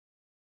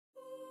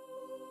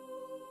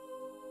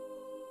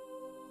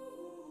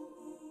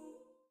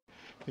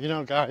You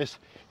know, guys,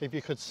 if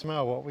you could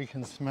smell what we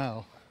can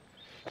smell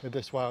with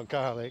this wild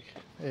garlic,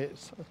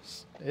 it's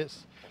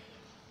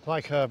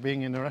like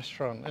being in a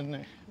restaurant, isn't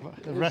it?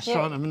 A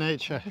restaurant of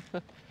nature.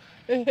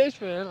 It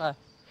is really.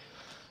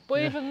 But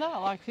Yeah. even that,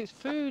 like, it's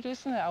food,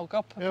 isn't it? How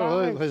God Yeah, provides.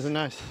 well, there's a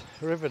nice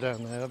river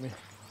down there.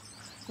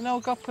 You know,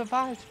 God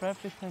provides for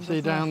everything.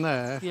 See down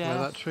there, Yeah. where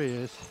that tree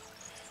is?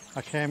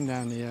 I came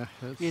down here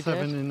at You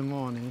 7 did? in the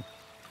morning,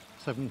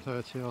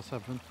 7:30 or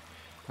 7,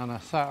 and I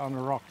sat on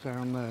a rock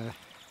down there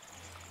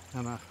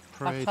and I Had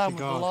prayed time to with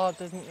God. the Lord,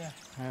 didn't you?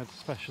 I had a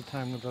special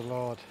time with the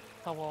Lord.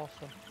 How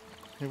awesome.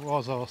 It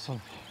was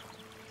awesome.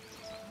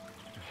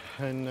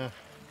 And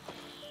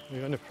we're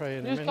going to pray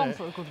in a You've minute. gone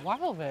for a good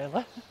while,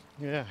 really.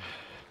 Yeah.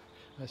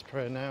 Let's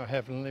pray now.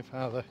 Heavenly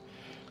Father,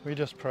 we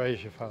just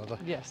praise you, Father.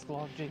 Yes,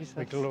 Lord Jesus.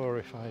 We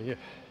glorify you.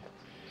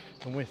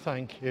 And we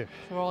thank you.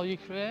 For all your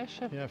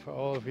creation. Yeah, for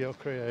all of your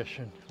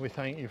creation. We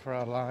thank you for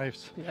our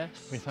lives.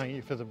 Yes. We thank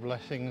you for the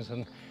blessings,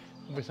 and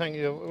we thank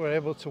you that we're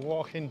able to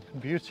walk in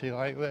beauty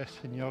like this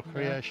in your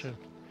creation.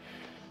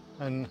 Yes.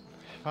 And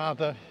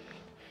Father,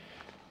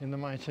 in the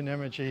mighty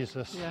name of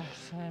Jesus, yes,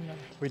 amen.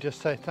 We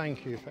just say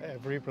thank you for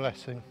every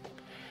blessing.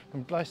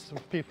 And bless the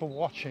people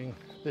watching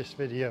this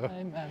video.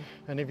 Amen.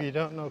 And if you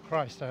don't know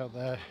Christ out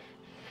there,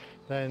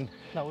 then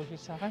that was your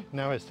time.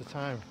 Now is the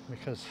time,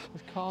 because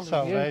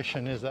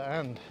salvation is at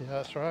hand. Yeah,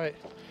 that's right.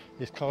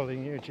 He's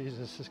calling you.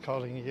 Jesus is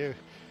calling you.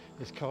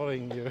 He's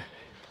calling you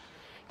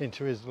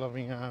into his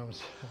loving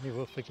arms, and he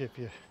will forgive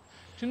you.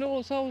 Do you know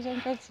what's always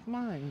on God's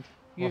mind?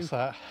 You. What's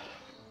that?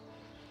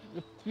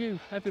 You,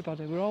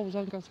 everybody, we're always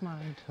on God's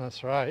mind.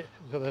 That's right.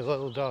 Look at this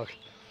little dog.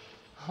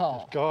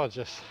 Oh. It's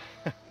gorgeous.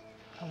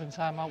 Having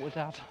time out with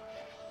Dad.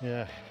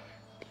 Yeah.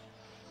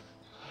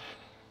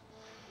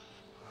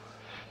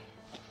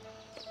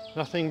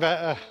 Nothing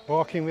better,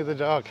 walking with a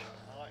dog.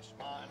 Oh, it's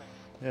smart,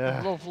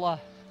 yeah. Lovely.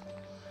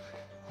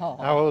 Oh.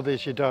 How old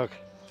is your dog?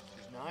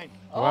 She's 9.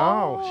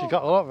 Wow, oh. She's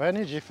got a lot of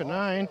energy for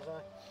 9.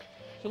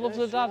 She loves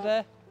her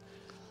daddy.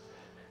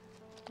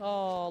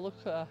 Oh, look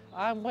at her.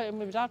 I'm waiting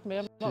with Dad, me.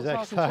 I'm not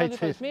talking to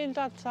anybody. It's me and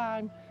Dad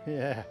time.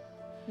 Yeah.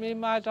 Me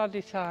and my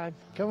daddy time.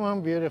 Come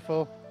on,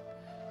 beautiful.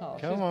 Oh,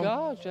 Come she's on.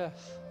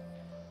 Gorgeous.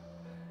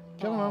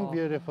 Come on,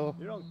 beautiful.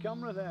 You're on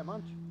camera there,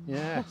 man.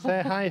 Yeah,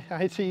 say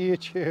hi to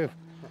YouTube.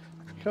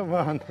 Come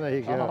on, there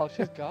you go. Oh,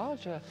 she's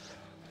gorgeous.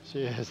 She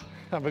is.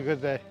 Have a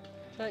good day.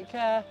 Take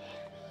care.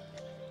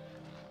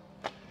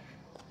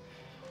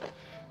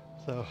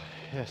 So,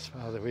 yes,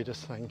 Father, we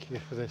just thank you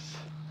for this,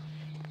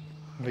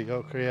 for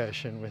your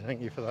creation. We thank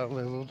you for that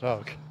little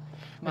dog.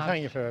 We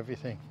thank you for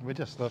everything. We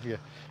just love you.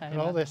 Amen.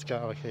 And all this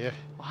garlic here.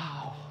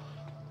 Wow.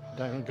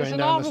 Going It's an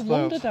down the aura slopes.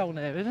 wonder down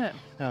here, isn't it?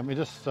 Yeah, we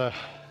just...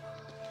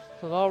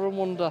 It's an aura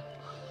wonder,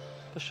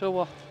 for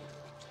sure.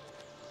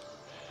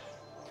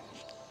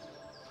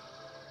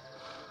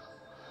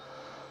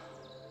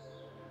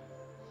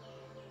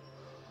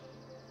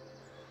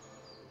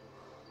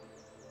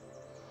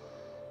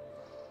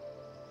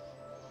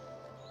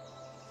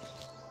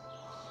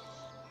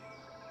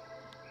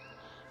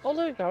 Oh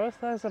look, Gareth,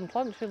 there's some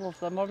plants you love,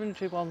 them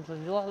orangey ones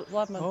and you like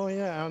lemon. Oh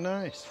yeah, how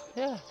nice.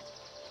 Yeah.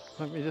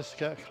 Let me just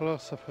get a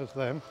close-up of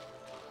them.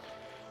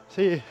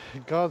 See,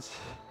 God's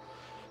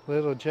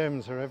little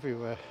gems are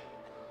everywhere.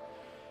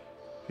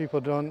 People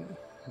don't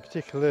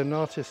particularly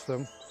notice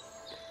them.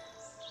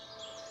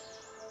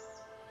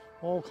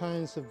 All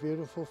kinds of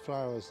beautiful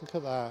flowers. Look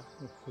at that,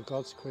 for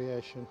God's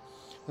creation.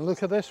 And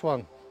look at this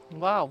one.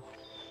 Wow.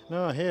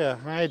 No, here,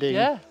 hiding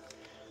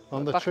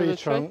on the Back tree of the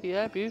trunk.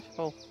 Yeah,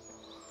 beautiful.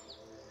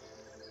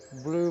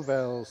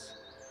 Bluebells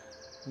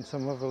and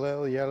some other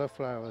little yellow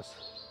flowers.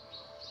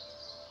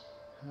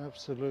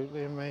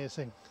 Absolutely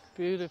amazing.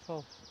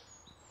 Beautiful.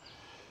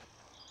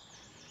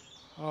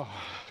 Oh,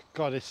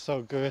 God is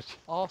so good.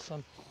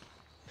 Awesome.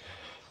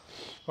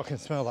 I can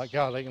smell that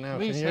garlic now,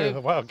 Me can too. you?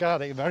 Well,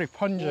 garlic, very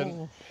pungent.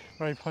 Ooh.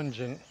 Very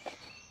pungent.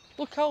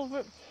 Look how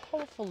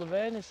colourful the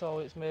rain is, so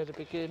it's made a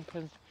big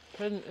imprint.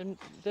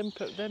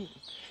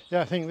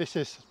 Yeah, I think this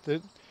is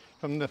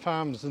from the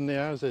farms and the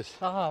houses.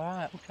 Oh,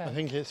 right, okay. I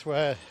think it's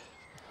where,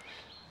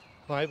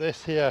 like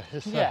this here,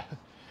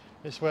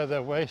 it's where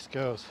their waste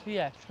goes.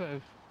 Yeah,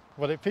 true.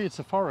 Well, it feeds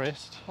the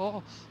forest. Of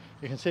course.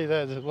 You can see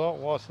there's a lot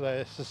of water there.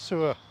 It's the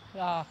sewer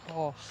Yeah, of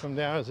course. from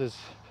the houses.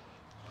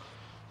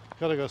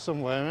 Got to go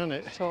somewhere, isn't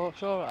it? So,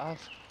 sure it has.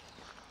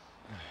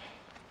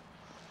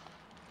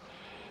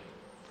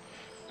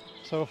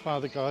 So,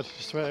 Father God,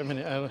 just wait a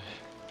minute, Ellen.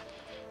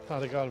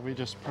 Father God, we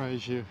just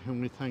praise you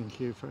and we thank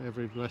you for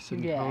every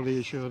blessing. Yes. Holy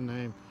is your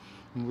name.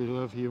 And we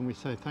love you and we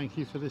say thank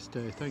you for this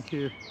day. Thank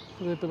you.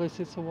 For the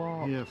ability to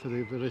walk. Yeah, for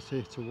the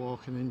ability to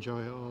walk and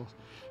enjoy it all.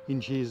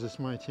 In Jesus'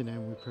 mighty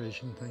name we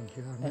praise you and thank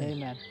you. Amen.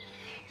 Amen.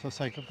 So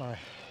say goodbye.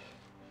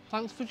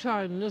 Thanks for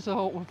joining us. I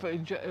hope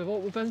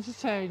we've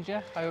entertained you.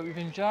 I hope you've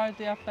enjoyed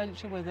the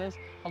adventure with us.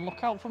 And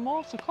look out for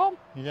more to come.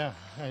 Yeah,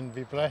 and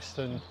be blessed,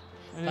 and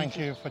thank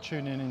you for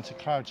tuning into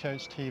Cloud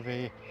Church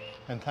TV,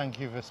 and thank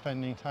you for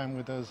spending time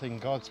with us in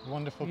God's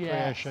wonderful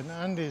creation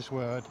and His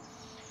Word.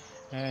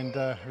 And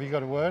have you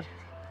got a word?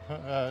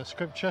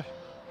 Scripture?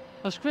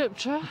 A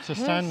scripture to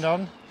stand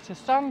on. To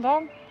stand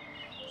on.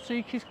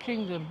 Seek his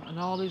kingdom and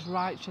all his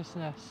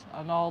righteousness,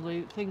 and all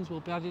the things will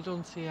be added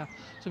unto you.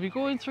 So if you're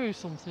going through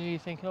something and you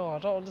think, oh, I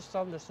don't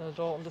understand this and I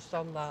don't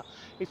understand that,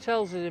 it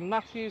tells us in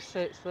Matthew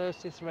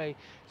 6:33,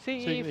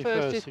 seek ye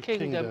first his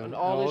kingdom and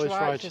all his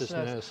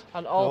righteousness,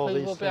 and all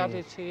things will be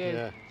added to you.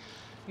 Yeah.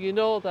 You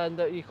know then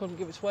that you couldn't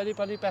give it to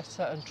anybody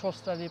better and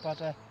trust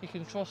anybody. You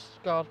can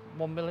trust God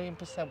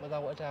 1,000,000%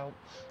 without a doubt.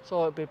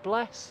 So be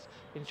blessed,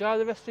 enjoy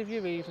the rest of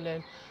your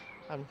evening,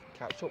 and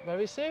catch up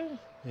very soon.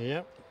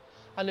 Yep.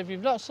 And if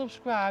you've not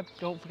subscribed,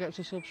 don't forget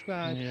to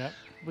subscribe. Yep.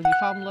 With your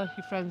family,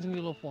 your friends and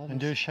your loved ones. And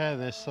do share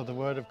this so the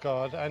Word of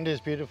God and His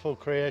beautiful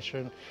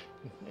creation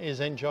is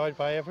enjoyed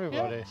by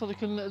everybody. Yeah, so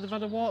they've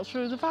had a walk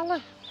through the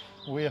valley.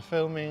 We are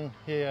filming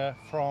here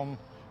from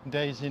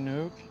Daisy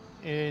Nook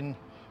in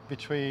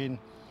between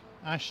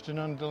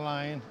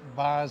Ashton-under-Lyne,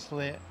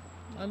 Barsley,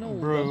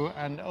 Brew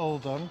and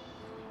Oldham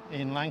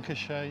in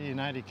Lancashire,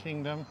 United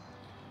Kingdom.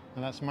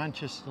 And that's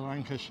Manchester,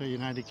 Lancashire,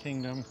 United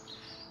Kingdom.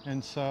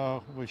 And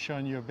so we've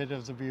shown you a bit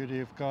of the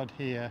beauty of God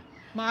here.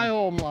 My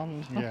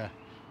homeland. Yeah,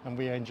 and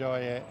we enjoy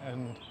it,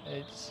 and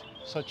it's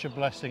such a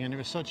blessing, and it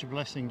was such a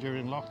blessing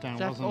during lockdown,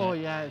 wasn't it? Oh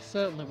yeah, it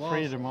certainly was.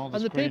 Freedom, all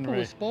this and the greenery. people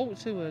we spoke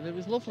to, and it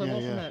was lovely, Yeah,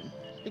 wasn't yeah. it?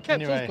 It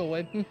kept us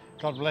going.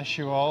 God bless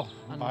you all.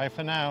 And bye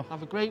for now.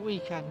 Have a great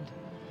weekend.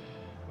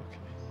 Okay.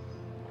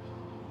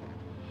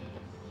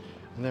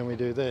 And then we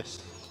do this.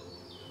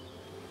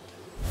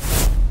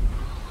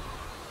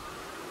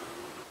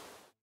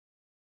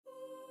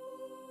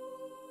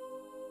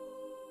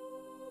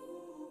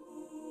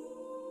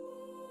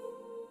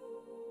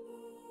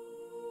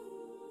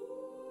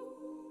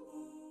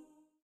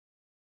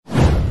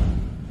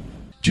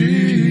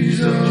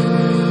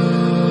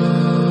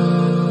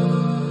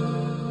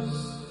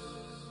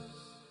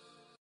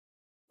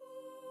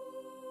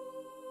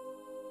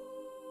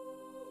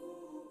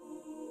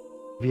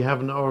 If you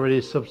haven't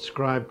already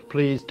subscribed,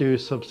 please do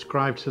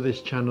subscribe to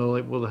this channel.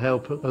 It will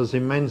help us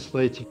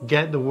immensely to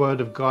get the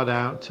Word of God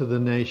out to the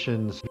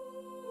nations.